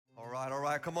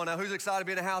that. Come on now, who's excited to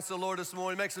be in the house of the Lord this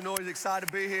morning? Make some noise, excited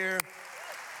to be here.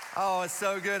 Oh, it's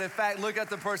so good. In fact, look at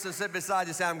the person sitting beside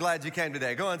you, say, I'm glad you came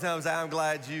today. Go on and tell them, say, I'm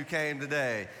glad you came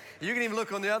today. You can even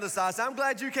look on the other side, say, I'm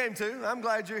glad you came too. I'm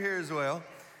glad you're here as well.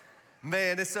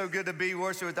 Man, it's so good to be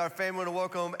worshiping with our family. I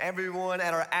want to welcome everyone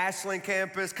at our Ashland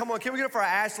campus. Come on, can we get up for our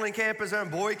Ashland campus there in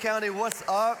Boyd County? What's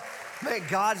up? Man,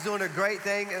 God's doing a great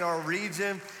thing in our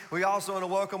region. We also want to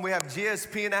welcome, we have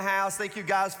GSP in the house. Thank you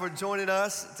guys for joining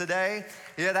us today.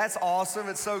 Yeah, that's awesome.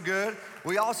 It's so good.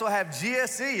 We also have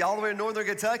GSE all the way in Northern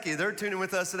Kentucky. They're tuning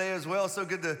with us today as well. So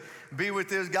good to be with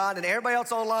this God and everybody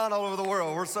else online all over the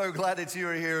world. We're so glad that you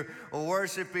are here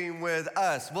worshiping with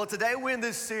us. Well, today we're in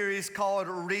this series called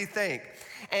Rethink.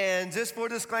 And just for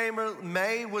disclaimer,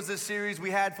 May was a series we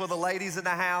had for the ladies in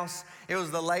the house. It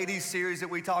was the ladies series that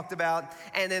we talked about.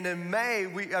 And then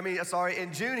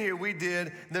in June here, we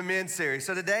did the men's series.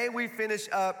 So today we finish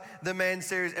up the men's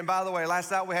series. And by the way,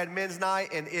 last night we had men's night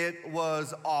and it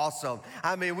was awesome.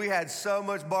 I mean, we had so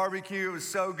much barbecue. It was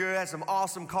so good. Had some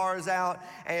awesome cars out.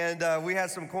 And we had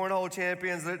some cornhole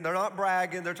champions. They're not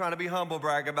bragging. They're trying to be humble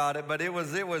brag about it. But it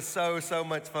was so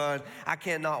much fun. I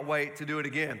cannot wait to do it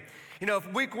again. You know,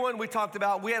 week one, we talked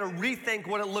about, we had to rethink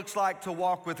what it looks like to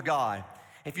walk with God.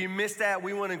 If you missed that,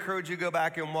 we want to encourage you to go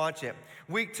back and watch it.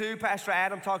 Week two, Pastor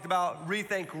Adam talked about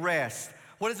rethink rest.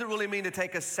 What does it really mean to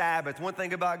take a Sabbath? One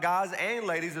thing about guys and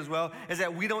ladies as well is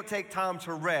that we don't take time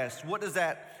to rest. What does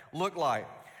that look like?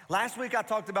 Last week, I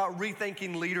talked about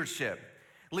rethinking leadership.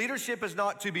 Leadership is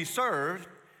not to be served.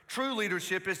 True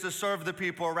leadership is to serve the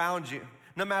people around you,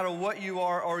 no matter what you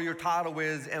are or your title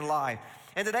is in life.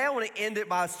 And today I want to end it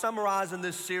by summarizing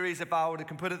this series, if I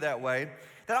can put it that way,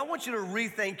 that I want you to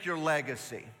rethink your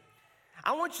legacy.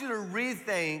 I want you to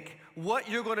rethink what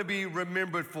you're going to be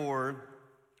remembered for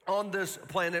on this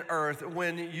planet Earth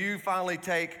when you finally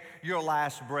take your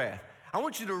last breath. I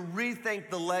want you to rethink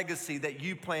the legacy that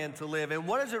you plan to live. And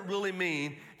what does it really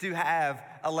mean to have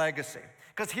a legacy?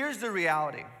 Because here's the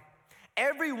reality.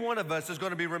 Every one of us is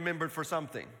going to be remembered for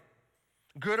something,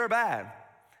 good or bad.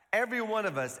 Every one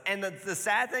of us. And the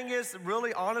sad thing is,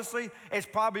 really, honestly, it's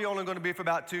probably only going to be for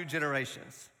about 2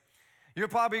 generations. Your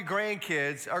probably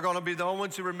grandkids are going to be the only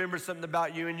ones who remember something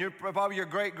about you, and probably your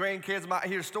great-grandkids might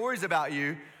hear stories about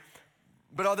you,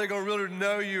 but are they going to really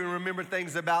know you and remember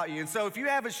things about you? And so if you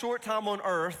have a short time on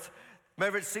earth,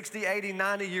 maybe it's 60, 80,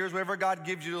 90 years, whatever God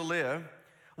gives you to live,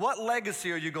 what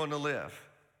legacy are you going to live?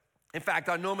 In fact,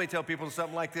 I normally tell people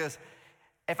something like this.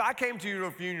 If I came to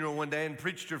your funeral one day and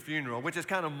preached your funeral, which is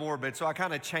kind of morbid, so I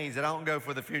kind of changed it. I don't go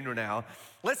for the funeral now.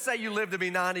 Let's say you live to be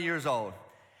 90 years old,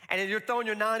 and you're throwing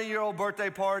your 90-year-old birthday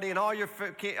party, and all your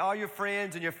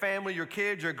friends and your family, your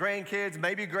kids, your grandkids,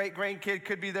 maybe great-grandkid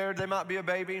could be there. They might be a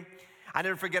baby. I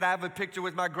never forget, I have a picture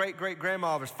with my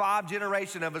great-great-grandma. There's 5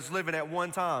 generations of us living at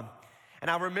one time. And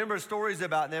I remember stories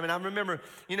about them. And I remember,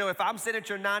 you know, if I'm sitting at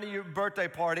your 90-year birthday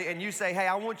party and you say, hey,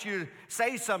 I want you to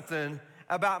say something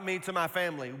about me to my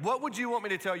family, what would you want me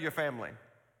to tell your family?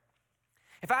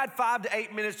 If I had 5 to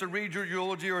 8 minutes to read your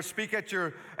eulogy or speak at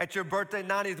your birthday,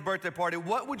 90th birthday party,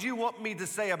 what would you want me to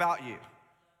say about you?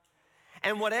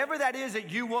 And whatever that is that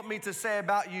you want me to say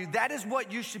about you, that is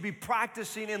what you should be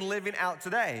practicing and living out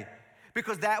today,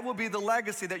 because that will be the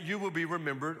legacy that you will be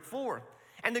remembered for.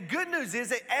 And the good news is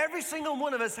that every single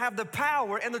one of us have the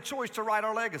power and the choice to write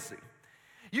our legacy.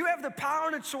 You have the power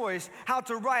and the choice how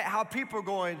to write how people are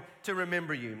going to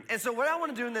remember you. And so what I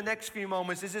want to do in the next few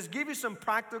moments is just give you some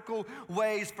practical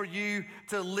ways for you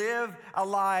to live a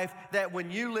life that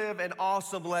when you live an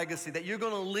awesome legacy, that you're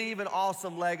going to leave an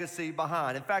awesome legacy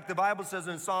behind. In fact, the Bible says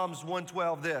in Psalms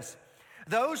 112 this,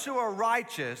 those who are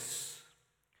righteous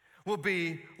will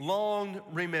be long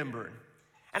remembered.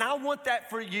 And I want that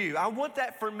for you. I want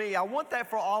that for me. I want that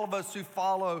for all of us who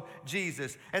follow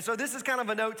Jesus. And so this is kind of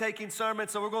a note-taking sermon.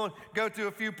 So we're going to go through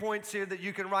a few points here that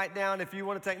you can write down if you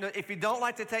want to take notes. If you don't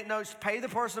like to take notes, pay the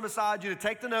person beside you to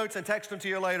take the notes and text them to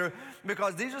you later,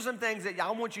 because these are some things that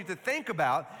I want you to think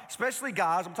about, especially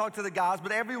guys. I'm talking to the guys,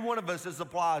 but every one of us this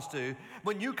applies to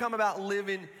when you come about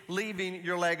leaving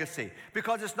your legacy.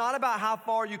 Because it's not about how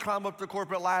far you climb up the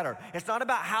corporate ladder. It's not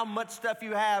about how much stuff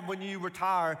you have when you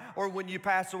retire or when you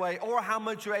pass away, or how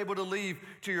much you're able to leave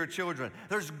to your children.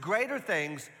 There's greater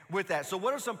things with that. So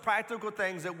what are some practical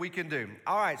things that we can do?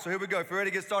 All right, so here we go. If you're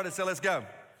ready to get started, so let's go.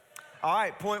 All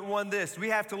right, point one, this. We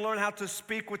have to learn how to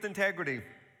speak with integrity.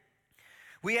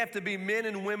 We have to be men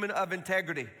and women of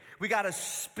integrity. We got to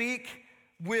speak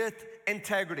with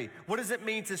integrity. What does it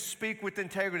mean to speak with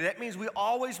integrity? That means we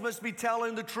always must be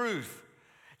telling the truth.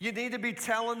 You need to be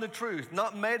telling the truth,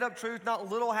 not made up truth, not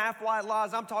little half-white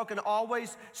lies. I'm talking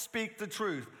always speak the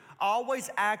truth. Always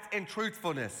act in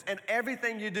truthfulness in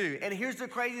everything you do. And here's the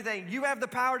crazy thing, you have the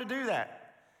power to do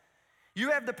that. You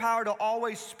have the power to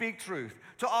always speak truth,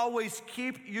 to always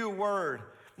keep your word,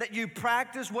 that you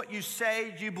practice what you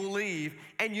say you believe,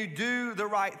 and you do the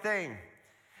right thing.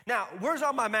 Now, where's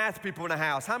all my math people in the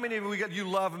house? How many of you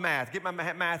love math? Get my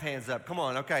math hands up. Come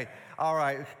on, okay. All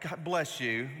right, God bless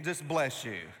you. Just bless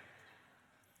you.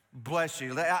 Bless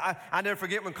you. I never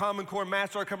forget when Common Core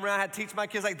math started coming around, I had to teach my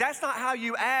kids, like, that's not how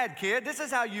you add, kid. This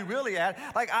is how you really add.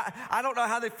 Like, I don't know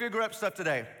how they figure out stuff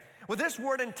today. Well, this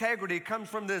word integrity comes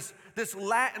from this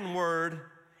Latin word,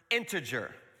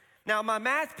 integer. Now, my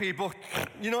math people,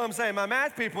 you know what I'm saying? My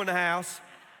math people in the house,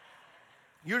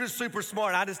 you're just super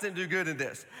smart. I just didn't do good in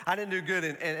this. I didn't do good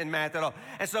in math at all.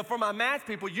 And so for my math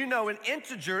people, you know an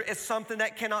integer is something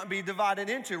that cannot be divided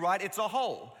into, right? It's a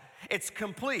whole. It's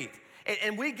complete.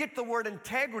 And we get the word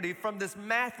integrity from this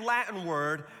math Latin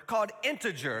word called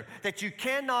integer that you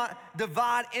cannot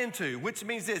divide into, which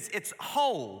means this, it's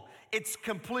whole, it's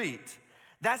complete.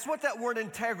 That's what that word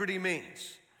integrity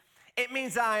means. It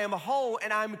means I am whole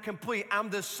and I'm complete. I'm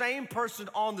the same person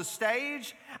on the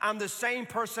stage. I'm the same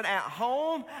person at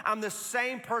home. I'm the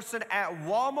same person at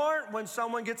Walmart when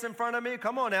someone gets in front of me.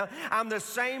 Come on now. I'm the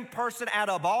same person at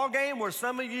a ball game where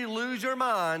some of you lose your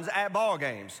minds at ball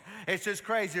games. It's just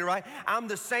crazy, right? I'm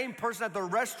the same person at the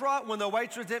restaurant when the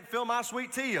waitress didn't fill my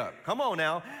sweet tea up. Come on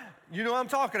now. You know what I'm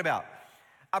talking about.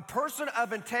 A person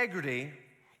of integrity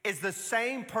is the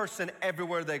same person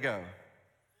everywhere they go.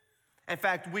 In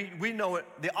fact, we know it,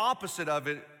 the opposite of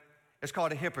it is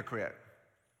called a hypocrite.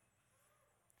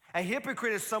 A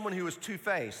hypocrite is someone who is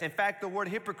two-faced. In fact, the word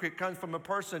hypocrite comes from a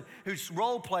person who's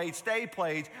role-played,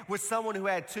 stay-played with someone who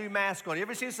had two masks on. You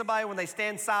ever seen somebody when they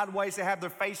stand sideways, they have their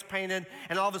face painted,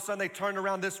 and all of a sudden they turn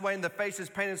around this way and the face is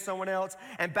painted someone else,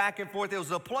 and back and forth, it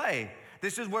was a play.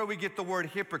 This is where we get the word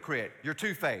hypocrite. You're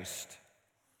two-faced.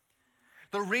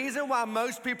 The reason why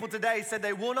most people today said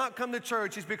they will not come to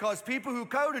church is because people who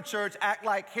go to church act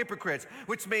like hypocrites,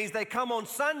 which means they come on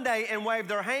Sunday and wave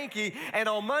their hanky, and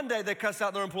on Monday they cuss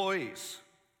out their employees.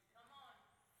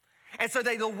 And so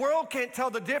the world can't tell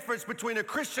the difference between a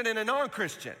Christian and a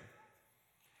non-Christian.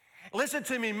 Listen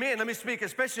to me, men, let me speak,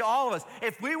 especially all of us.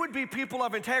 If we would be people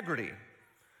of integrity,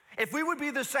 if we would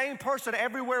be the same person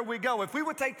everywhere we go, if we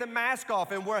would take the mask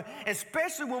off and wear,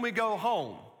 especially when we go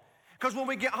home, because when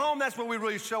we get home, that's when we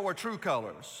really show our true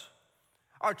colors,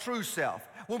 our true self.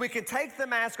 When we can take the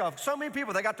mask off. So many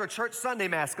people, they got their church Sunday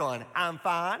mask on. I'm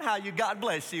fine. How you? God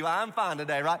bless you. I'm fine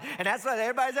today, right? And that's why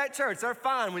everybody's at church. They're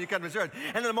fine when you come to church.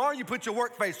 And then tomorrow you put your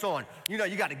work face on. You know,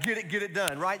 you got to get it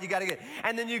done, right? You got to get it.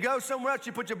 And then you go somewhere else,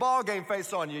 you put your ball game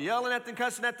face on. You're yelling at them,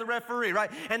 cussing at the referee, right?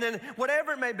 And then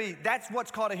whatever it may be, that's what's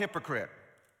called a hypocrite.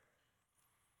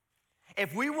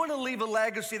 If we want to leave a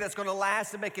legacy that's going to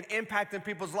last and make an impact in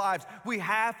people's lives, we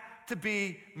have to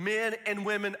be men and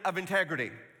women of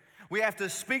integrity. We have to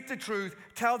speak the truth,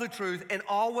 tell the truth, and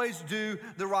always do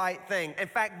the right thing. In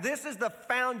fact, this is the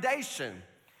foundation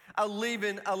of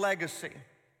leaving a legacy,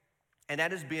 and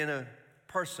that is being a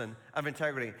person of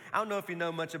integrity. I don't know if you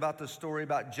know much about the story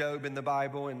about Job in the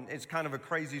Bible, and it's kind of a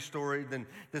crazy story, then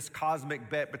this cosmic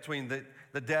bet between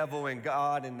the devil and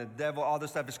God and the devil, all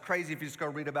this stuff. It's crazy if you just go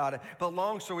read about it. But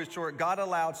long story short, God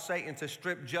allowed Satan to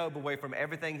strip Job away from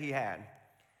everything he had.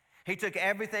 He took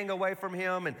everything away from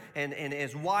him, and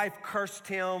his wife cursed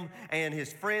him, and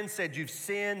his friends said, you've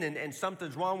sinned and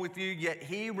something's wrong with you, yet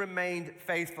he remained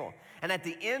faithful. And at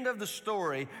the end of the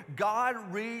story, God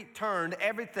returned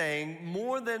everything,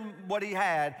 more than what he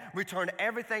had, returned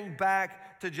everything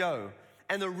back to Job.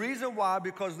 And the reason why,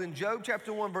 because in Job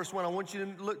chapter 1, verse 1, I want you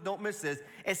to look, don't miss this,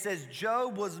 it says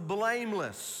Job was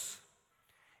blameless.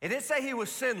 It didn't say he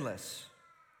was sinless.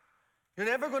 You're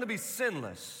never going to be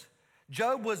sinless.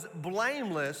 Job was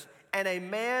blameless and a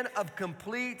man of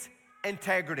complete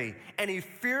integrity. And he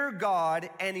feared God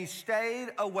and he stayed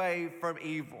away from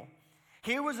evil.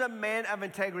 He was a man of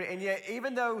integrity, and yet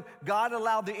even though God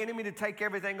allowed the enemy to take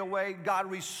everything away,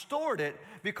 God restored it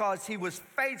because he was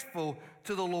faithful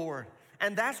to the Lord.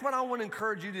 And that's what I want to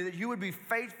encourage you to do, that you would be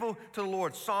faithful to the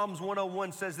Lord. Psalms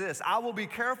 101 says this, I will be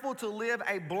careful to live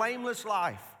a blameless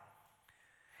life.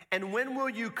 And when will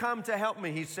you come to help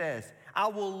me, he says. I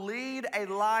will lead a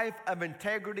life of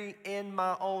integrity in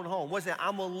my own home. What's that?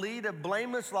 I'm going to lead a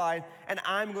blameless life, and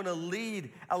I'm going to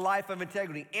lead a life of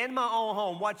integrity in my own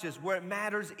home. Watch this, where it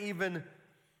matters even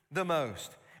the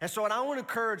most. And so what I want to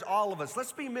encourage all of us,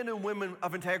 let's be men and women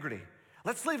of integrity.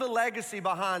 Let's leave a legacy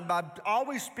behind by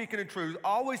always speaking the truth,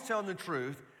 always telling the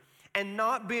truth, and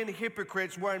not being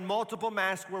hypocrites wearing multiple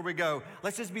masks where we go.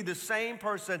 Let's just be the same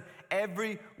person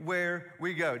everywhere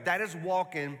we go. That is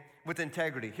walking with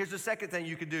integrity. Here's the second thing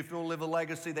you can do if you want to live a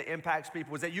legacy that impacts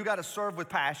people is that you got to serve with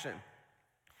passion.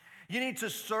 You need to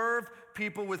serve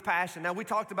people with passion. Now, we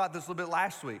talked about this a little bit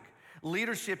last week.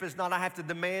 Leadership is not, I have to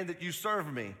demand that you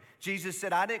serve me. Jesus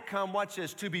said, I didn't come, watch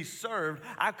this, to be served.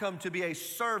 I come to be a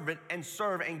servant and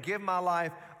serve and give my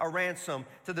life a ransom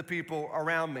to the people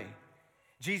around me.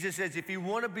 Jesus says, if you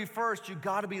want to be first, you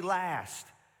got to be last.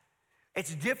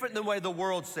 It's different than the way the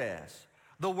world says.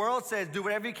 The world says, do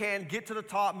whatever you can, get to the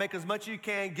top, make as much as you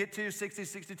can, get to 60,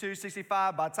 62,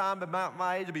 65. By the time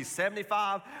my age will be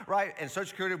 75, right? And Social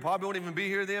Security probably won't even be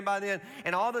here by then.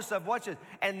 And all this stuff, watch it.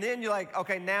 And then you're like,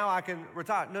 okay, now I can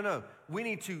retire. No. We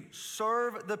need to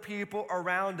serve the people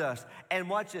around us. And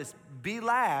watch this, be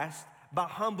last by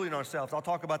humbling ourselves. I'll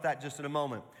talk about that just in a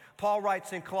moment. Paul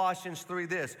writes in Colossians 3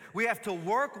 this, we have to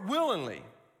work willingly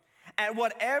at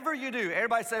whatever you do.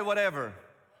 Everybody say whatever.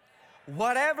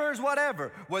 Whatever is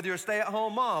whatever, whether you're a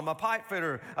stay-at-home mom, a pipe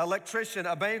fitter, electrician,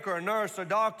 a banker, a nurse, a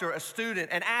doctor, a student,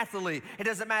 an athlete, it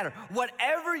doesn't matter.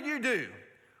 Whatever you do,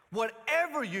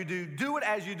 do it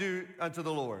as you do unto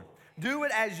the Lord. Do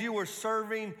it as you are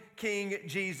serving King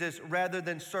Jesus rather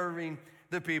than serving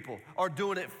the people or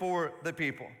doing it for the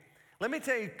people. Let me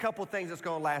tell you a couple things that's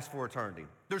going to last for eternity.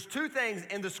 There's two things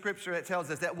in the scripture that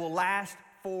tells us that will last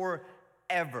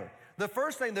forever. The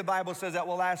first thing the Bible says that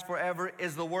will last forever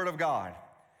is the Word of God.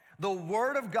 The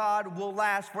Word of God will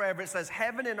last forever. It says,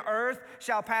 heaven and earth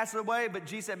shall pass away, but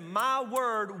Jesus said, my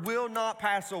word will not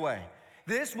pass away.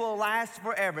 This will last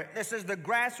forever. It says the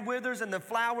grass withers and the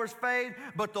flowers fade,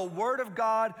 but the Word of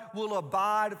God will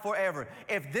abide forever.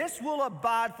 If this will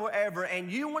abide forever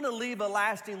and you want to leave a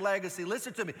lasting legacy,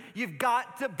 listen to me, you've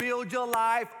got to build your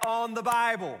life on the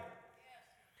Bible.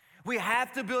 We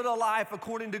have to build a life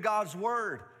according to God's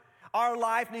Word. Our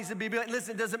life needs to be built.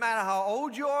 Listen, it doesn't matter how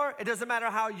old you are. It doesn't matter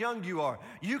how young you are.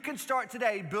 You can start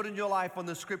today building your life on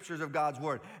the scriptures of God's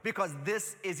Word because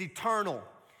this is eternal.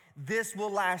 This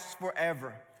will last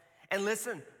forever. And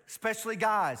listen, especially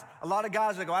guys. A lot of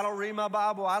guys that go, I don't read my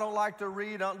Bible. I don't like to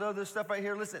read. I don't know this stuff right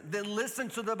here. Listen, then listen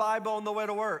to the Bible on the way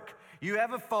to work. You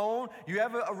have a phone. You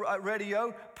have a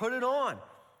radio. Put it on.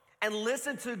 And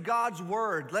listen to God's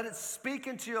word. Let it speak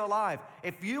into your life.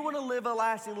 If you want to live a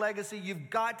lasting legacy,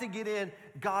 you've got to get in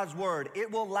God's word.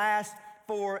 It will last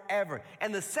forever.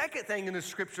 And the second thing in the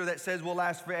scripture that says will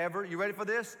last forever, you ready for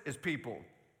this, is people.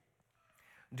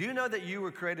 Do you know that you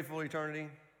were created for eternity?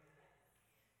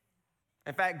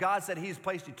 In fact, God said He's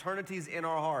placed eternities in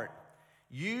our heart.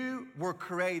 You were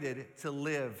created to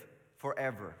live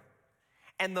forever.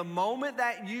 And the moment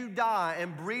that you die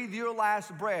and breathe your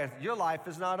last breath, your life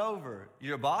is not over.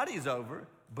 Your body's over,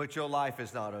 but your life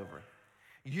is not over.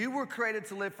 You were created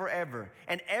to live forever.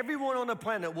 And everyone on the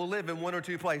planet will live in one or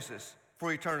two places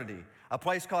for eternity. A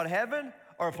place called heaven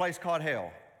or a place called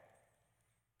hell.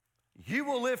 You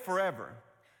will live forever.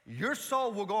 Your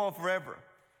soul will go on forever.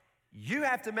 You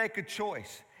have to make a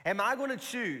choice. Am I going to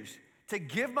choose to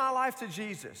give my life to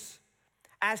Jesus,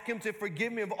 ask Him to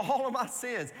forgive me of all of my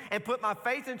sins, and put my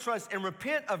faith and trust and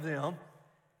repent of them?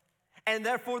 And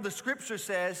therefore the scripture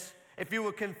says, if you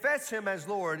will confess Him as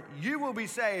Lord, you will be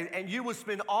saved and you will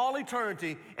spend all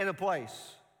eternity in a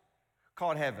place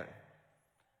called heaven.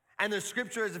 And the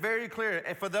scripture is very clear.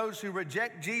 And for those who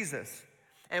reject Jesus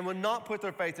and will not put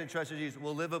their faith and trust in Jesus,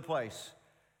 will live a place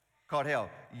called hell.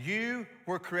 You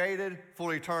were created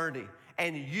for eternity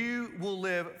and you will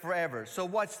live forever. So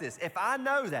watch this. If I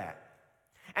know that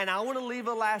and I want to leave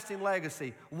a lasting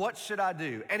legacy, what should I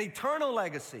do? An eternal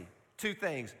legacy. Two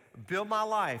things. Build my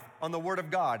life on the Word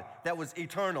of God that was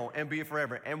eternal and be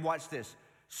forever. And watch this.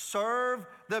 Serve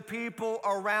the people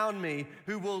around me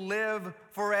who will live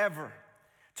forever.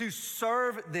 To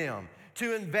serve them,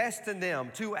 to invest in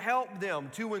them, to help them,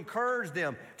 to encourage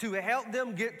them, to help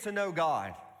them get to know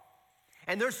God.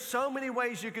 And there's so many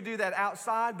ways you could do that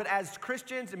outside, but as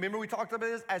Christians, remember we talked about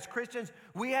this, as Christians,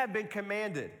 we have been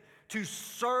commanded to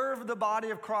serve the body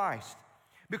of Christ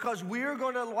because we're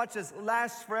going to, watch this,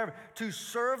 last forever, to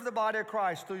serve the body of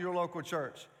Christ through your local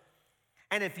church.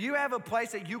 And if you have a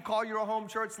place that you call your home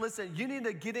church, listen, you need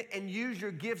to get it and use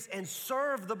your gifts and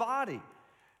serve the body.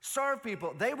 Serve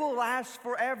people. They will last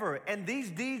forever, and these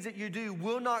deeds that you do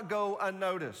will not go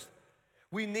unnoticed.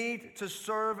 We need to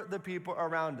serve the people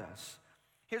around us.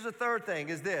 Here's the third thing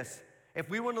is this. If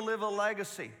we want to live a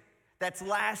legacy that's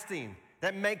lasting,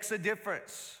 that makes a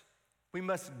difference, we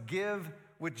must give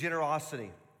with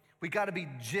generosity. We got to be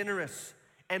generous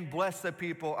and bless the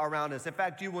people around us. In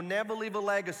fact, you will never leave a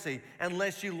legacy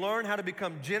unless you learn how to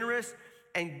become generous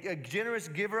and a generous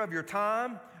giver of your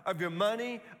time, of your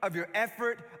money, of your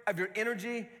effort, of your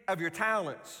energy, of your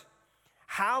talents.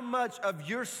 How much of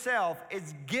yourself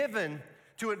is given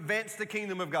to advance the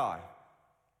kingdom of God?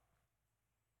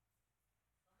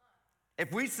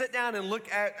 If we sit down and look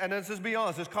at, and let's just be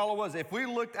honest, this caller was, if we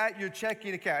looked at your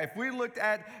checking account, if we looked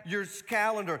at your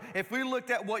calendar, if we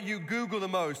looked at what you Google the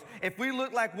most, if we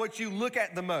look like what you look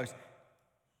at the most,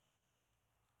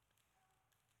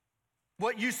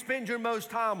 what you spend your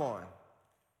most time on,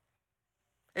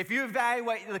 if you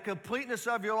evaluate the completeness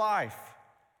of your life,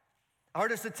 I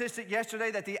heard a statistic yesterday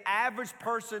that the average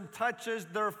person touches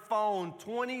their phone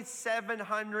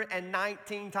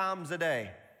 2,719 times a day.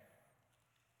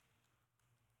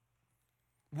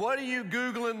 What are you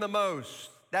Googling the most?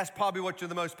 That's probably what you're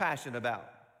the most passionate about.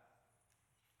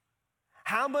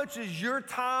 How much is your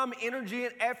time, energy,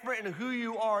 and effort and who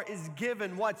you are is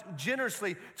given what's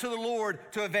generously to the Lord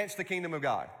to advance the kingdom of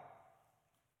God?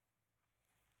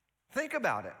 Think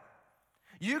about it.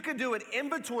 You could do an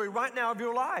inventory right now of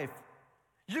your life.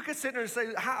 You could sit there and say,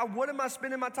 what am I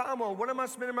spending my time on? What am I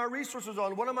spending my resources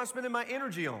on? What am I spending my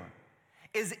energy on?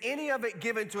 Is any of it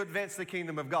given to advance the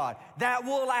kingdom of God? That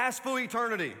will last for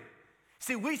eternity.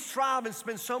 See, we strive and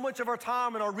spend so much of our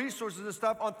time and our resources and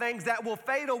stuff on things that will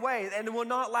fade away and will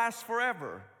not last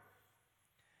forever.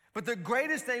 But the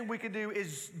greatest thing we can do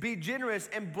is be generous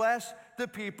and bless the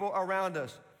people around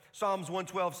us. Psalms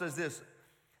 112 says this,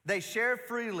 they share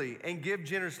freely and give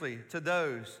generously to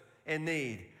those in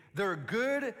need. Their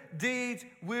good deeds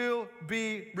will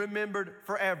be remembered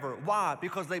forever. Why?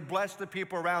 Because they bless the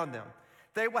people around them.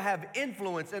 They will have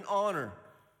influence and honor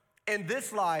in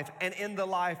this life and in the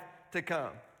life to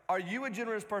come. Are you a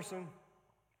generous person?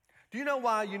 Do you know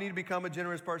why you need to become a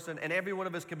generous person? And every one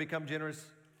of us can become generous,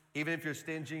 even if you're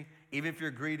stingy, even if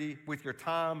you're greedy with your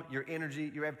time, your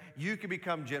energy, you can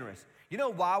become generous. You know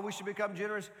why we should become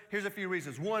generous? Here's a few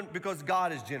reasons. One, because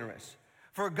God is generous.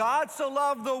 For God so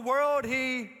loved the world,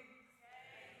 He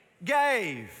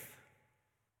gave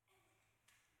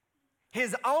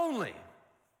His only.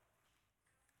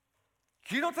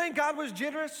 You don't think God was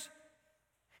generous?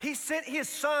 He sent His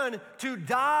Son to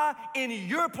die in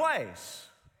your place,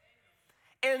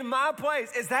 in my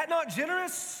place. Is that not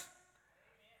generous?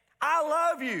 I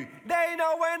love you. There ain't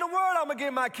no way in the world I'm going to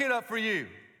give my kid up for you.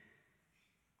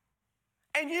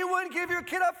 And you wouldn't give your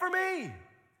kid up for me.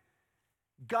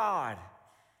 God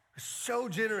is so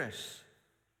generous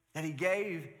that He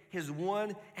gave His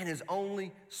one and His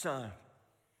only Son.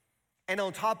 And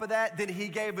on top of that, then He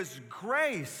gave us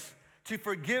grace to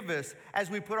forgive us as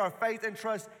we put our faith and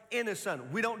trust in His Son.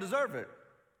 We don't deserve it,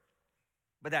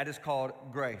 but that is called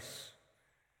grace.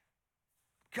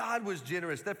 God was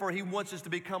generous. Therefore, He wants us to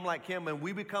become like Him, and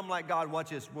we become like God.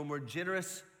 Watch this, when we're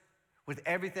generous with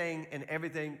everything and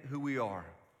everything who we are.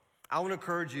 I want to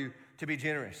encourage you to be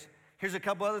generous. Here's a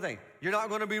couple other things. You're not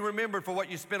going to be remembered for what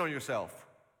you spent on yourself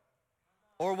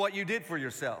or what you did for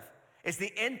yourself. It's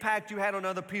the impact you had on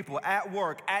other people at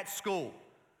work, at school.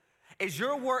 Is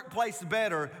your workplace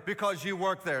better because you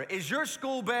work there? Is your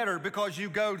school better because you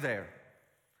go there?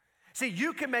 See,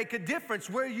 you can make a difference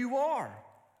where you are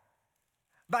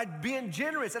by being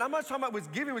generous. And I'm not talking about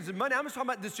with giving with money. I'm just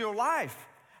talking about this your life.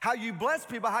 How you bless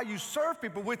people, how you serve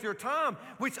people with your time,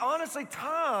 which honestly,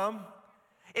 time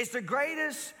is the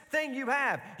greatest thing you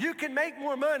have. You can make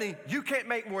more money, you can't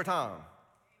make more time.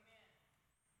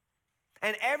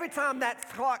 And every time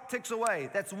that clock ticks away,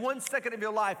 that's 1 second of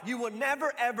your life, you will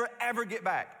never, ever, ever get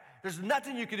back. There's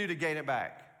nothing you can do to gain it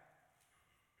back.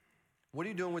 What are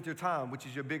you doing with your time, which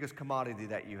is your biggest commodity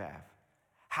that you have?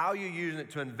 How are you using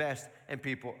it to invest in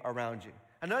people around you?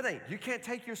 Another thing, you can't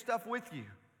take your stuff with you.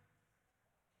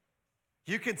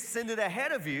 You can send it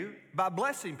ahead of you by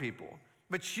blessing people,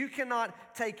 but you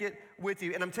cannot take it with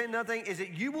you. And I'm telling you another thing is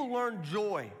that you will learn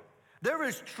joy. There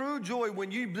is true joy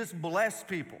when you just bless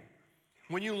people,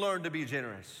 when you learn to be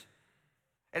generous.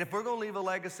 And if we're going to leave a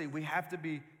legacy, we have to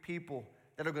be people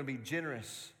that are going to be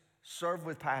generous, serve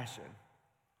with passion,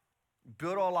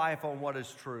 build our life on what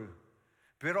is true,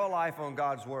 build our life on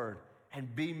God's word,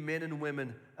 and be men and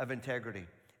women of integrity.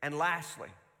 And lastly,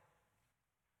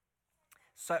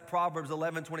 Proverbs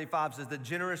 11:25 says, the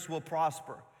generous will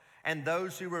prosper, and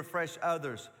those who refresh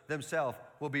others themselves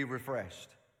will be refreshed.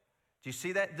 Do you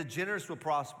see that? The generous will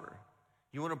prosper.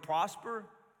 You want to prosper?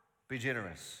 Be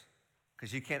generous,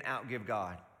 because you can't outgive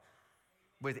God.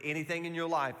 With anything in your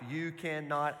life, you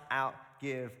cannot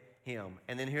outgive Him.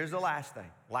 And then here's the last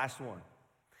thing, last one,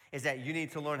 is that you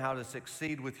need to learn how to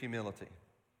succeed with humility.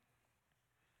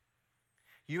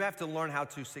 You have to learn how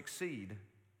to succeed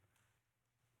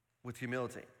with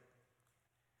humility.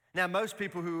 Now, most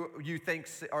people who you think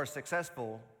are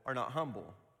successful are not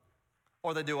humble,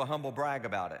 or they do a humble brag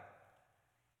about it.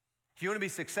 If you want to be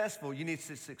successful, you need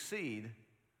to succeed,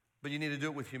 but you need to do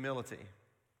it with humility.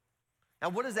 Now,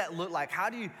 what does that look like? How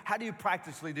do you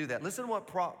practically do that? Listen to what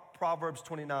Proverbs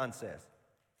 29 says.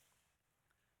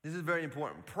 This is very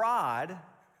important. Pride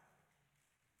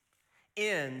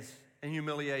ends in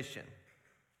humiliation,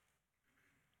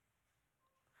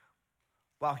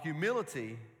 while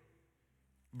humility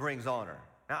brings honor.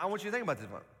 Now, I want you to think about this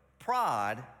one.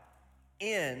 Pride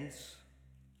ends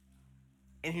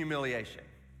in humiliation.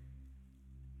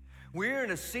 We're in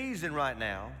a season right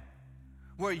now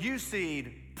where you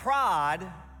see pride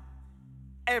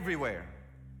everywhere.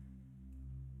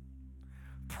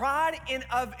 Pride in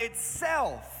of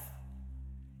itself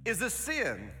is a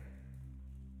sin.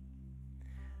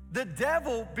 The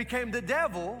devil became the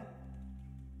devil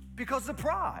because of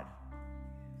pride.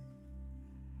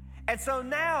 And so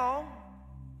now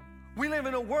we live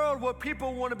in a world where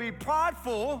people want to be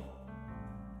prideful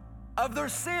of their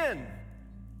sin.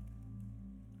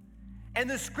 And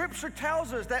the scripture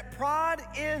tells us that pride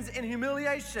ends in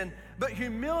humiliation, but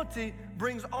humility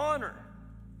brings honor.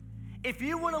 If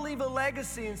you want to leave a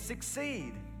legacy and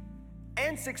succeed,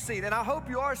 and I hope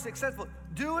you are successful,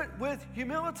 do it with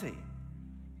humility.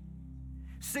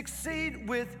 Succeed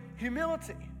with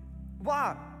humility.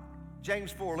 Why?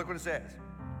 James 4, look what it says.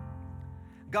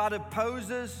 God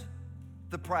opposes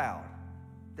the proud.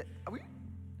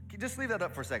 Just leave that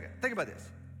up for a second. Think about this.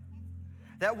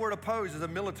 That word oppose is a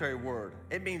military word.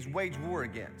 It means wage war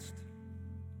against.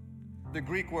 The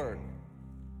Greek word.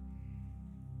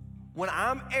 When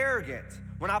I'm arrogant,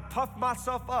 when I puff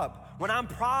myself up, when I'm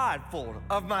prideful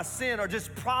of my sin or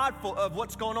just prideful of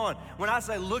what's going on, when I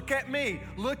say, look at me,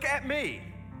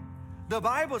 the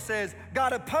Bible says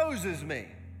God opposes me.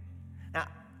 Now,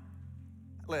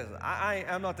 listen,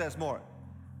 I'm not that smart,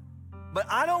 but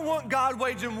I don't want God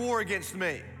waging war against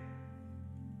me.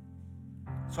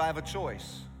 So I have a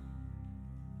choice.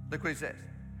 Look what he says.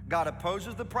 God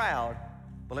opposes the proud,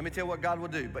 but let me tell you what God will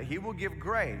do. But he will give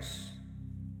grace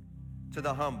to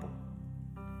the humble.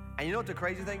 And you know what the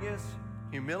crazy thing is?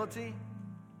 Humility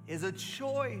is a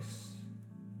choice.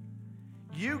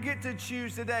 You get to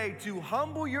choose today to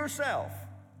humble yourself.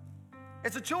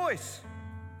 It's a choice.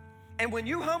 And when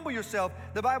you humble yourself,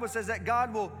 the Bible says that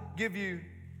God will give you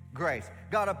grace.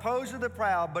 God opposes the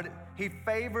proud, but he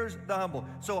favors the humble.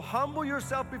 So humble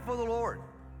yourself before the Lord.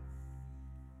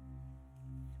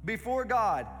 Before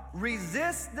God.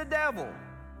 Resist the devil.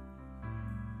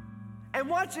 And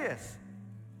watch this.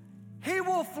 He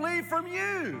will flee from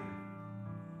you.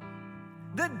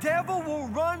 The devil will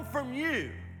run from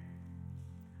you.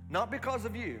 Not because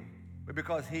of you, but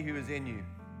because he who is in you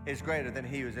is greater than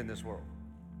he who is in this world.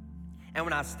 And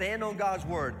when I stand on God's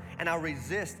word and I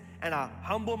resist and I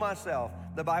humble myself,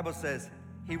 the Bible says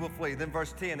he will flee. Then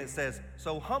verse 10, it says,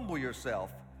 so humble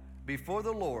yourself before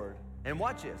the Lord, and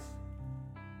watch this,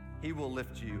 he will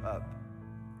lift you up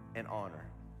in honor.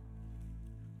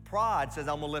 Pride says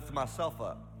I'm gonna lift myself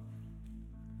up.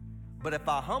 But if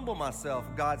I humble myself,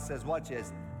 God says, watch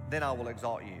this, then I will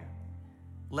exalt you.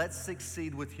 Let's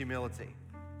succeed with humility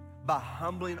by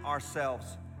humbling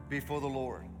ourselves before the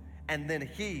Lord, and then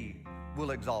he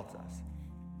will exalt us.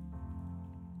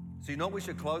 So you know what we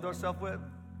should clothe ourselves with?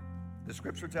 The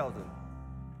scripture tells us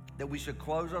that we should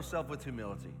clothe ourselves with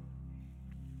humility.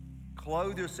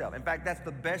 Clothe yourself. In fact, that's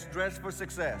the best dress for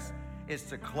success, is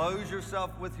to clothe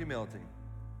yourself with humility.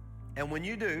 And when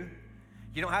you do,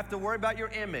 you don't have to worry about your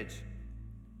image.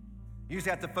 You just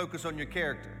have to focus on your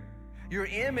character. Your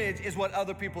image is what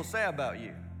other people say about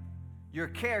you. Your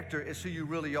character is who you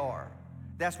really are.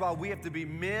 That's why we have to be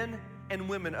men and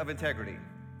women of integrity,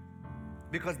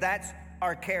 because that's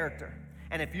our character.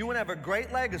 And if you want to have a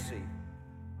great legacy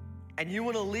and you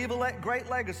want to leave a great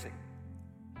legacy,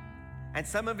 and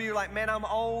some of you are like, man, I'm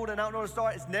old and I don't know where to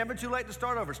start. It's never too late to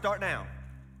start over. Start now.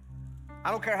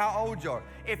 I don't care how old you are.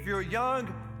 If you're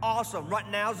young, awesome. Right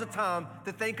now's the time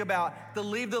to think about to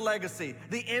leave the legacy,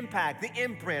 the impact, the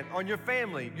imprint on your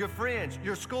family, your friends,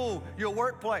 your school, your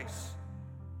workplace,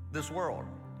 this world.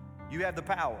 You have the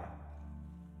power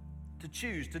to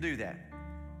choose to do that.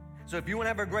 So if you want to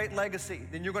have a great legacy,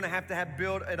 then you're going to have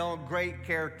build it on great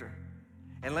character.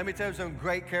 And let me tell you some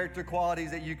great character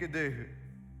qualities that you could do.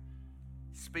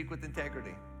 Speak with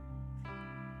integrity.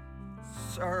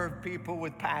 Serve people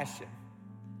with passion.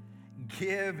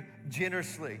 Give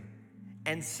generously.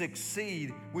 And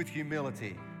succeed with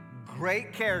humility.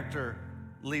 Great character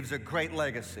leaves a great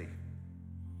legacy.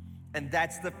 And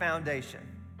that's the foundation.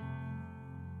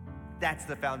 That's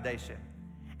the foundation.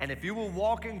 And if you will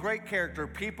walk in great character,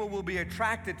 people will be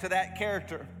attracted to that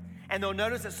character. And they'll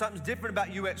notice that something's different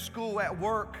about you at school, at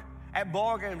work, at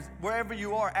ball games, wherever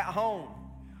you are, at home.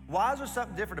 Why is there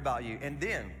something different about you? And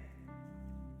then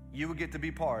you will get to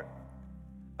be part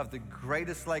of the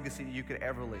greatest legacy that you could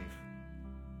ever leave.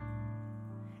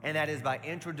 And that is by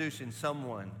introducing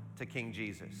someone to King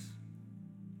Jesus.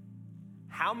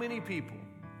 How many people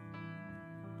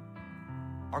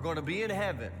are going to be in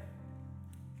heaven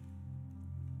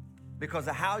because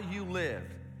of how you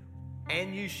lived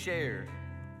and you shared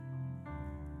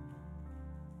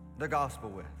the gospel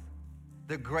with?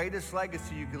 The greatest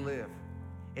legacy you can live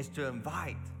is to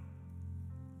invite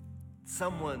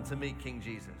someone to meet King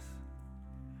Jesus,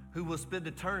 who will spend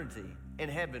eternity in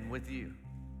heaven with you.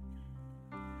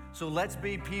 So let's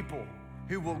be people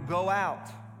who will go out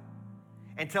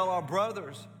and tell our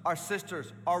brothers, our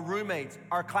sisters, our roommates,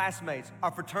 our classmates,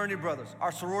 our fraternity brothers,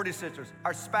 our sorority sisters,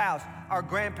 our spouse, our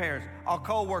grandparents, our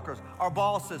co-workers, our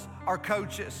bosses, our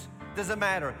coaches. Doesn't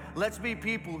matter. Let's be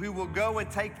people who will go and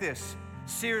take this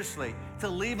seriously to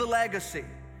leave a legacy.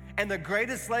 And the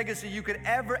greatest legacy you could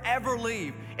ever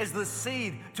leave is the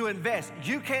seed to invest.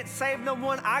 You can't save no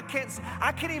one. I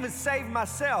can't even save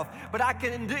myself, but I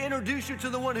can introduce you to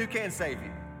the one who can save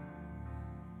you.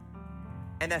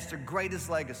 And that's the greatest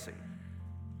legacy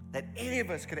that any of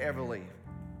us could ever leave,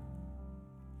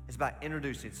 is by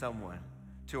introducing someone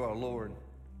to our Lord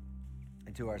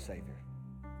and to our Savior.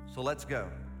 So let's go.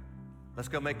 Let's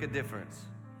go make a difference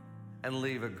and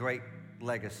leave a great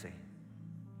legacy.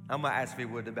 I'm going to ask if you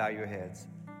would to bow your heads.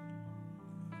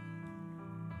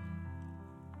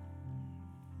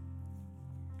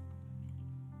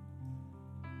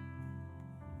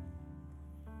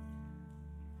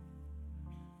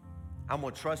 I'm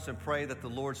going to trust and pray that the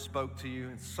Lord spoke to you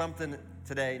and something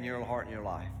today in your heart and your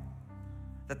life.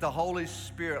 That the Holy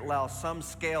Spirit allows some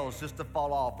scales just to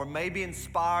fall off, or maybe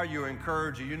inspire you or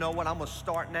encourage you. You know what? I'm going to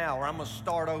start now, or I'm going to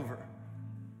start over.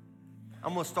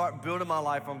 I'm going to start building my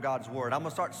life on God's word. I'm going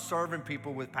to start serving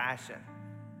people with passion.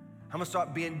 I'm going to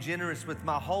start being generous with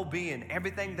my whole being,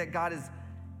 everything that God has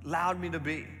allowed me to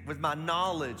be, with my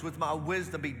knowledge, with my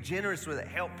wisdom, be generous with it,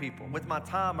 help people, with my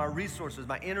time, my resources,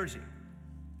 my energy.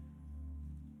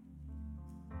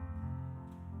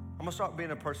 I'm going to start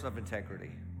being a person of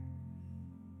integrity.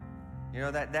 You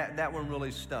know, that one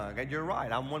really stung. And you're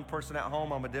right. I'm one person at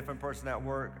home. I'm a different person at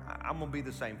work. I'm going to be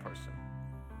the same person.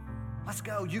 Let's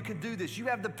go. You can do this. You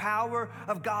have the power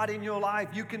of God in your life.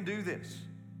 You can do this.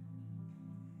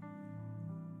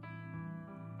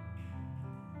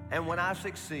 And when I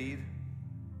succeed,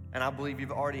 and I believe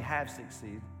you've already have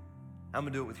succeeded, I'm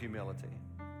going to do it with humility.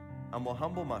 I'm going to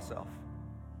humble myself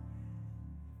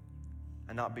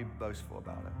and not be boastful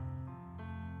about it.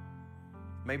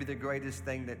 Maybe the greatest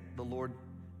thing that the Lord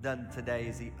done today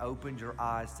is He opened your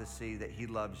eyes to see that He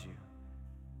loves you.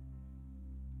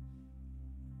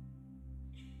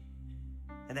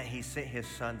 And that He sent His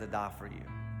Son to die for you.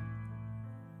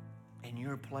 In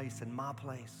your place, in my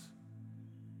place.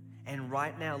 And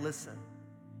right now, listen,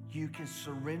 you can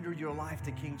surrender your life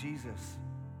to King Jesus.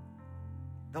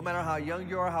 No matter how young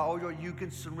you are, how old you are, you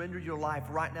can surrender your life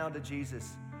right now to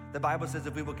Jesus. The Bible says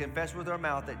if we will confess with our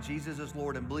mouth that Jesus is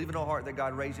Lord and believe in our heart that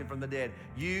God raised Him from the dead,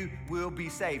 you will be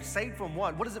saved. Saved from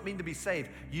what? What does it mean to be saved?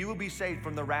 You will be saved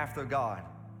from the wrath of God.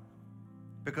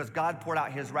 Because God poured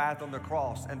out His wrath on the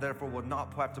cross and therefore will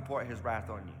not have to pour out His wrath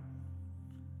on you.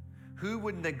 Who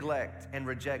would neglect and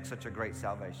reject such a great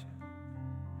salvation?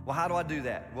 Well, how do I do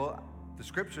that? Well, the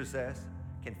scripture says,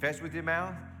 confess with your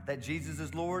mouth that Jesus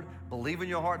is Lord, believe in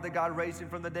your heart that God raised Him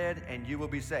from the dead, and you will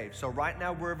be saved. So right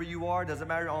now, wherever you are, doesn't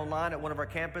matter, online at one of our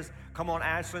campus, come on,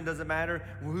 Ashland, doesn't matter,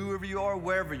 whoever you are,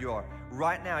 wherever you are.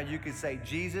 Right now, you can say,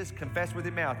 Jesus, confess with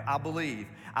your mouth, I believe.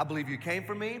 I believe you came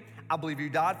for me, I believe you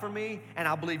died for me, and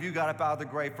I believe you got up out of the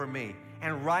grave for me.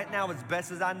 And right now, as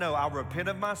best as I know, I repent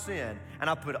of my sin, and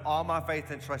I put all my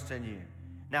faith and trust in you.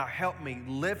 Now help me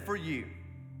live for you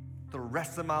the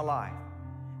rest of my life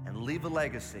and leave a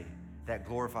legacy that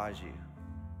glorifies you.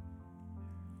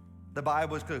 The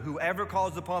Bible is clear. Whoever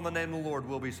calls upon the name of the Lord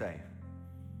will be saved.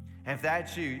 And if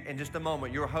that's you, in just a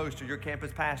moment, your host or your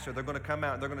campus pastor, they're going to come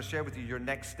out and they're going to share with you your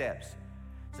next steps.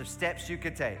 Some steps you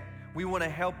could take. We want to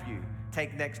help you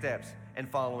take next steps and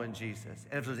follow in Jesus.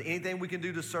 And if there's anything we can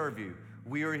do to serve you,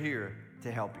 we are here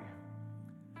to help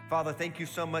you. Father, thank you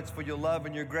so much for your love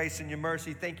and your grace and your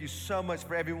mercy. Thank you so much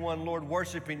for everyone, Lord,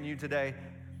 worshiping you today.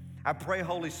 I pray,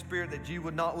 Holy Spirit, that you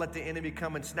would not let the enemy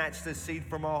come and snatch this seed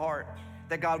from our heart.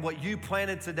 That, God, what you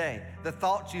planted today, the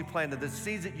thoughts you planted, the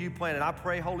seeds that you planted, I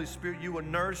pray, Holy Spirit, you will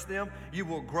nourish them, you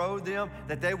will grow them,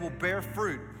 that they will bear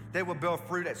fruit. They will bear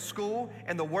fruit at school,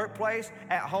 in the workplace,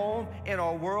 at home, in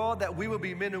our world, that we will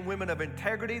be men and women of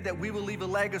integrity, that we will leave a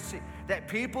legacy, that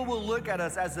people will look at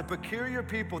us as a peculiar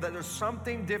people, that there's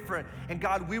something different, and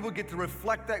God, we will get to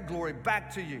reflect that glory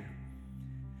back to you.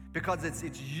 Because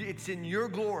it's in your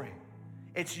glory,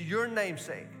 It's your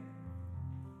namesake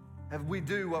that we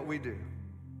do what we do.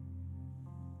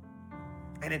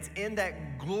 And it's in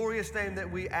that glorious name that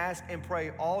we ask and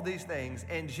pray all these things.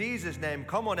 In Jesus' name,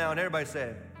 come on now, and everybody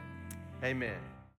say, amen.